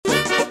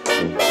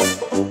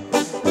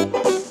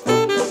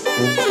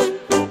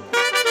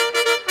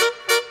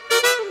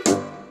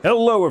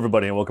Hello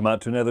everybody and welcome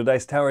out to another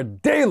Dice Tower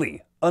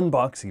Daily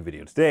unboxing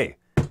video. Today,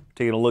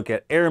 taking a look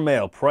at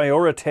Airmail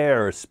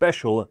Prioritaire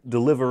Special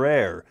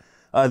Deliverer.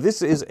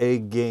 This is a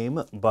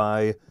game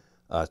by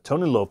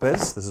Tony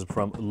Lopez. This is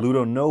from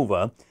Ludo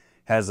Nova.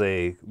 Has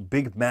a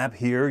big map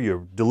here.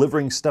 You're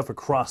delivering stuff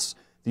across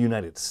the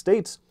United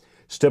States.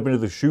 Step into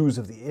the shoes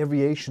of the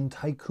aviation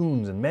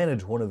tycoons and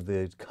manage one of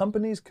the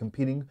companies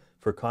competing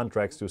for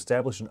contracts to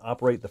establish and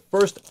operate the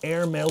first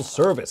airmail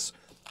service.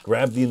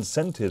 Grab the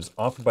incentives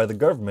offered by the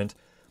government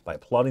by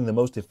plotting the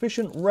most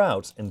efficient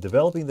routes and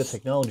developing the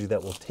technology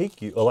that will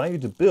allow you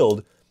to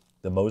build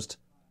the most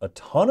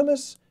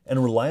autonomous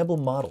and reliable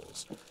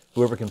models.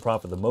 Whoever can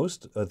profit the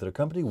most of their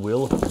company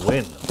will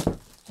win.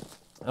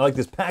 I like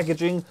this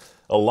packaging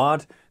a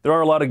lot. There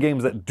are a lot of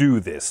games that do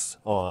this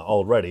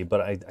already,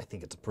 but I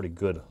think it's a pretty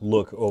good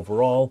look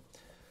overall.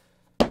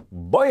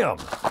 Bam!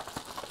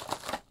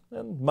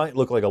 That might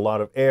look like a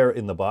lot of air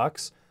in the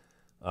box.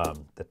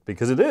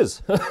 Because it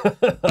is.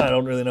 I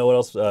don't really know what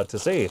else to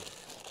say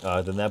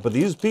than that, but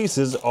these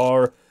pieces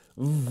are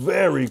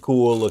very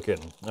cool looking.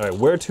 All right,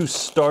 where to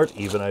start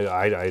even?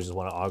 I just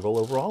want to ogle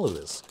over all of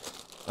this.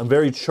 I'm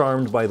very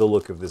charmed by the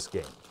look of this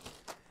game.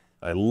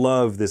 I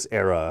love this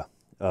era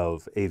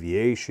of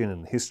aviation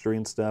and history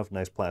and stuff.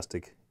 Nice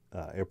plastic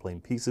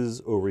airplane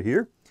pieces over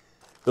here.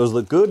 Those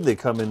look good. They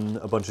come in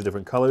a bunch of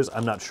different colors.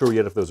 I'm not sure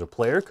yet if those are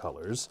player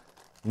colors.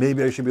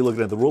 Maybe I should be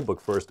looking at the rulebook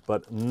first,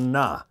 but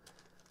nah.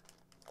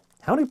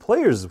 How many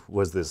players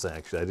was this,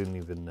 actually? I didn't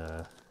even...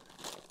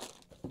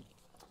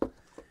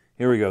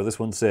 Here we go. This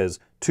one says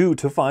 2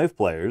 to 5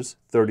 players,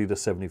 30 to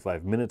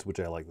 75 minutes, which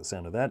I like the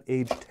sound of that.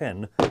 Age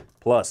 10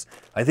 plus.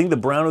 I think the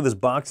brown of this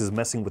box is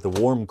messing with the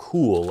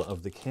warm-cool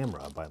of the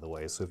camera, by the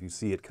way. So if you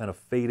see it kind of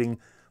fading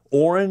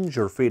orange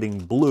or fading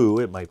blue,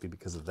 it might be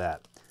because of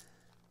that.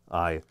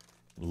 I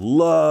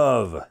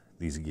love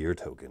these gear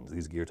tokens.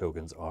 These gear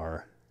tokens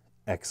are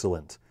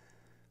excellent.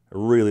 I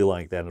really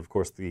like that. And of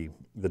course, the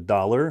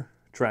dollar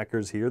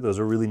trackers here, those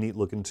are really neat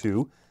looking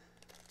too.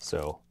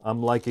 So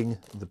I'm liking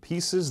the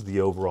pieces, the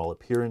overall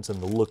appearance,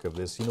 and the look of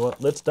this. You know what?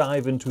 Let's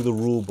dive into the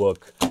rule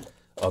book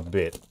a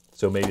bit.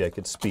 So maybe I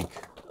could speak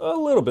a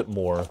little bit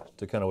more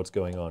to kind of what's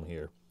going on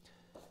here.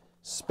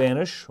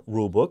 Spanish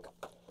rule book,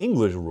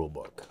 English rule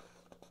book.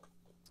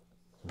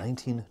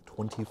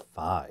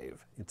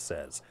 1925, it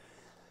says.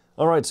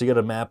 All right, so you got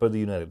a map of the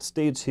United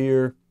States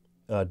here.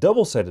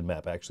 Double-sided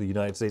map, actually,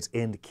 United States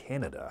and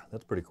Canada.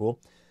 That's pretty cool.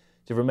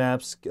 Different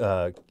maps,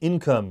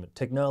 income,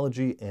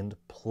 technology, and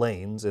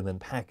planes, and then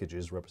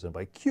packages represented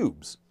by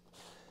cubes.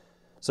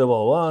 So, blah,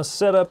 blah, blah.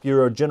 Set up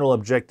your general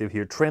objective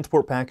here.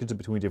 Transport packages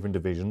between different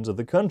divisions of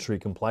the country.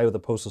 Comply with the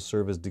Postal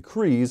Service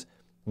decrees.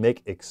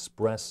 Make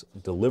express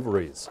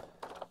deliveries.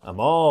 I'm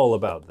all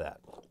about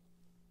that.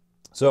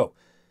 So,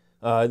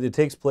 it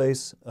takes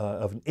place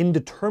of an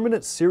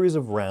indeterminate series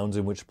of rounds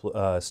in which,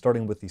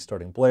 starting with the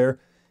starting player,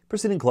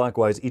 proceeding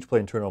clockwise, each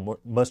player in turn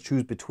must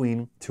choose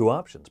between two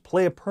options.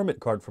 Play a permit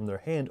card from their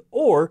hand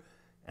or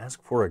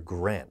ask for a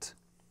grant.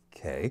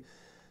 Okay,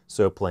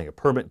 so playing a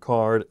permit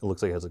card, it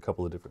looks like it has a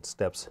couple of different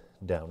steps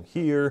down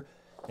here,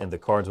 and the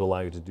cards will allow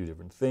you to do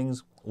different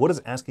things. What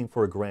is asking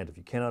for a grant? If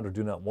you cannot or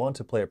do not want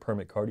to play a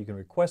permit card, you can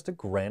request a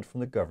grant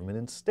from the government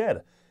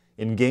instead.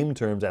 In game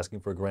terms, asking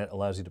for a grant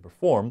allows you to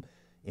perform,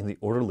 in the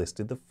order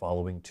listed, the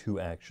following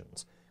two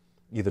actions.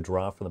 Either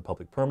draw from the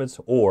public permits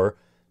or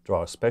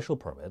draw a special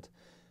permit,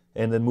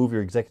 and then move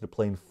your executive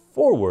plane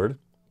forward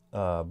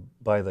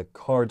by the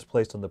cards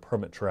placed on the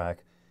permit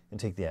track and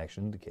take the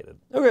action indicated.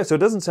 Okay, so it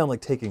doesn't sound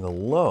like taking a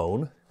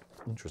loan.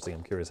 Interesting,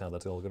 I'm curious how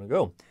that's all going to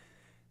go.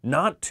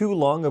 Not too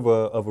long of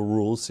a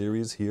rules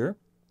series here.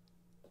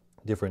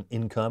 Different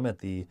income at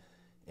the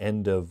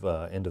end of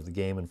the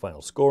game and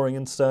final scoring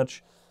and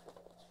such.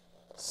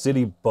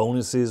 City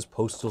bonuses,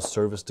 postal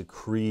service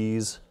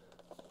decrees.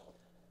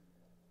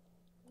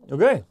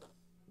 Okay.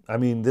 I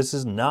mean, this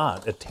is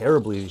not a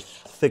terribly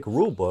thick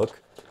rule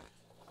book.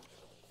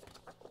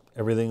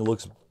 Everything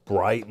looks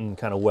bright and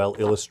kind of well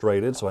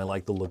illustrated, so I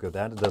like the look of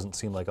that. It doesn't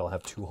seem like I'll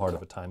have too hard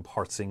of a time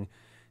parsing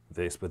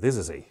this, but this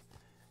is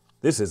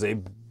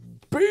a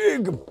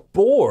big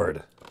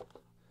board.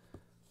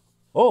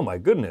 Oh my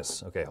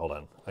goodness. Okay, hold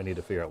on. I need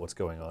to figure out what's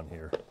going on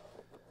here.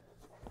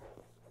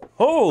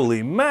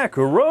 Holy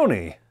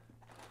macaroni.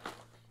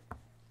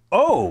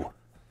 Oh.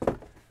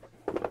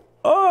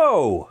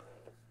 Oh.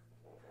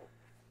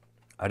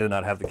 I did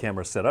not have the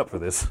camera set up for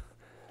this.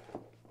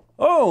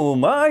 Oh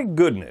my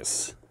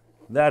goodness.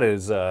 That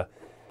is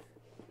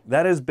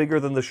bigger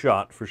than the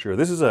shot for sure.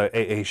 This is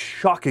a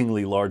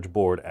shockingly large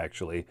board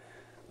actually,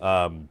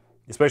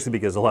 especially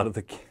because a lot of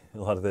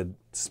the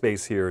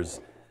space here is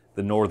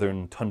the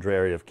northern tundra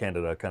area of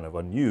Canada, kind of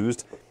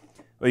unused.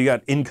 Well, you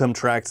got income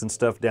tracks and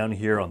stuff down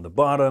here on the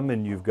bottom,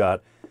 and you've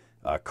got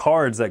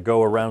cards that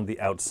go around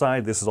the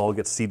outside. This is all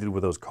gets seated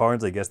with those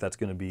cards. I guess that's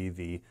going to be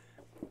the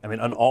I mean,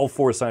 on all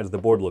four sides of the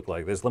board look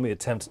like this. Let me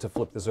attempt to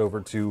flip this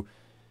over to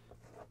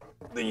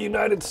the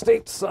United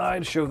States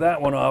side, show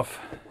that one off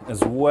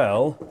as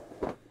well.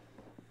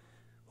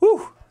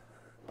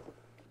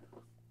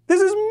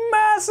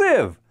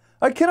 massive!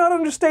 I cannot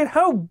understand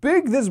how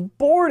big this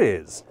board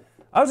is.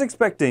 I was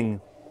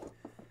expecting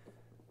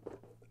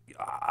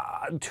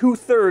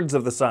 2/3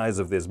 of the size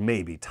of this,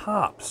 maybe,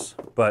 tops.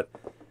 But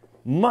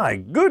my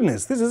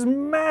goodness, this is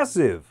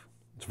massive.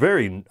 It's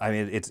very, I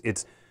mean,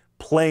 it's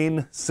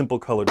plain, simple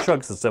colored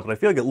chunks and stuff, but I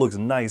feel like it looks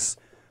nice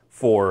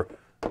for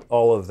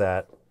all of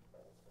that.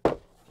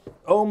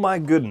 Oh my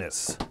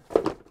goodness.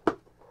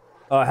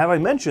 Have I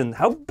mentioned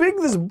how big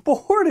this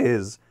board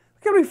is?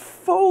 Look how many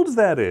folds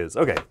that is.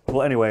 Okay,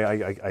 well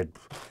anyway,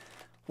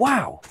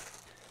 wow.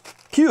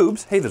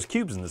 Cubes, hey, there's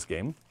cubes in this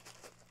game.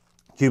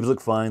 Cubes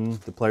look fine,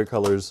 the player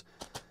colors,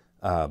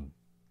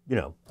 you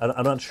know,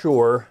 I'm not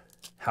sure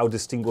how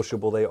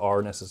distinguishable they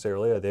are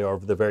necessarily. They're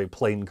very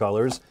plain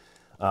colors.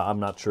 I'm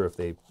not sure if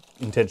they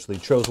intentionally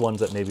chose ones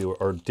that maybe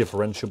are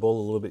differentiable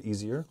a little bit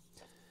easier.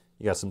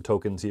 You got some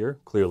tokens here.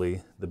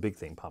 Clearly, the big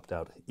thing popped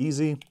out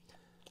easy.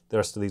 The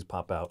rest of these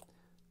pop out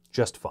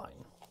just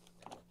fine.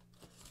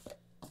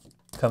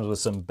 Comes with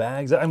some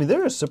bags. I mean,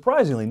 there is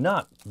surprisingly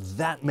not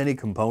that many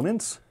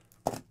components,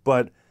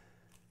 but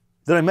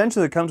did I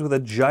mention that it comes with a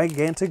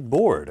gigantic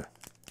board?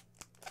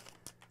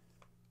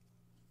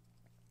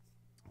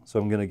 So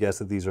I'm going to guess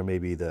that these are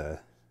maybe the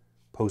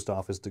post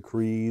office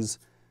decrees.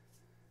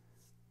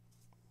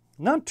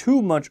 Not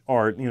too much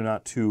art, you know,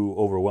 not too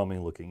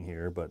overwhelming looking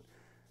here, but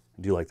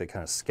I do like that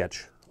kind of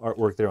sketch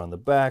artwork there on the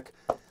back.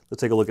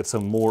 Let's take a look at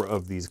some more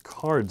of these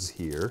cards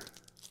here.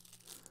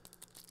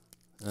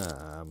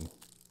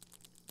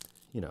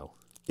 You know,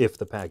 if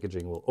the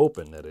packaging will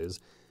open, that is.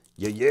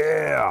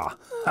 Yeah!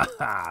 Ha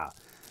ha!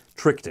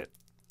 Tricked it.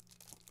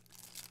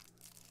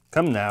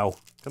 Come now,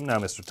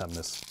 Mr.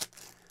 Tumnus.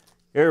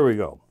 Here we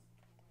go.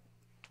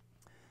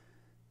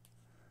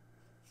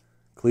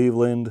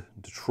 Cleveland,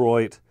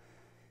 Detroit,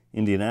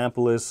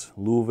 Indianapolis,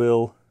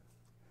 Louisville.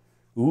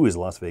 Ooh, is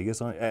Las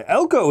Vegas on?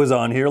 Elko is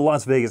on here.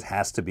 Las Vegas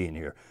has to be in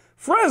here.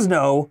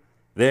 Fresno.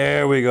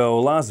 There we go.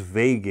 Las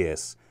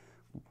Vegas.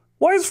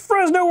 Why is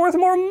Fresno worth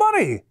more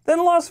money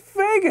than Las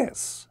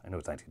Vegas? I know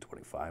it's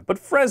 1925, but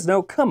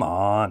Fresno, come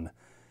on.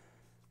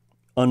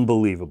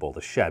 Unbelievable,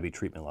 the shabby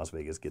treatment Las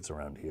Vegas gets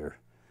around here.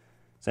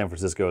 San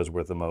Francisco is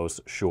worth the most,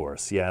 sure.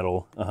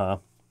 Seattle,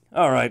 All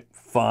right,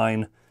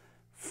 fine.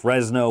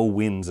 Fresno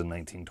wins in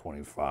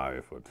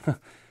 1925.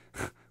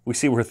 We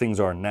see where things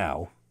are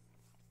now.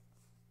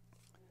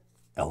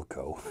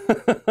 Elko.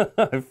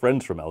 I have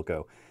friends from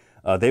Elko.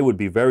 They would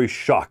be very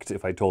shocked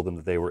if I told them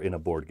that they were in a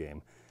board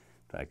game.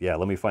 In fact, yeah,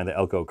 let me find the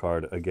Elko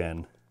card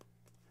again.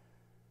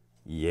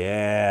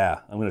 Yeah,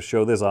 I'm going to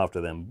show this off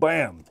to them.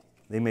 Bam!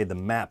 They made the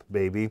map,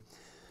 baby.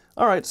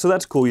 All right, so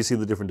that's cool. You see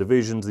the different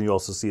divisions, and you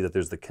also see that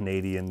there's the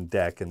Canadian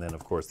deck, and then,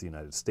 of course, the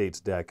United States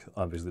deck,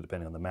 obviously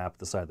depending on the map,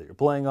 the side that you're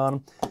playing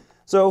on.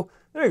 So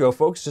there you go,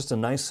 folks. Just a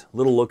nice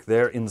little look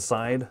there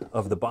inside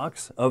of the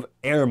box of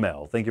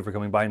Airmail. Thank you for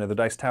coming by another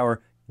Dice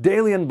Tower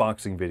daily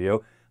unboxing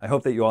video. I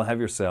hope that you all have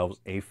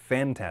yourselves a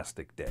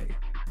fantastic day.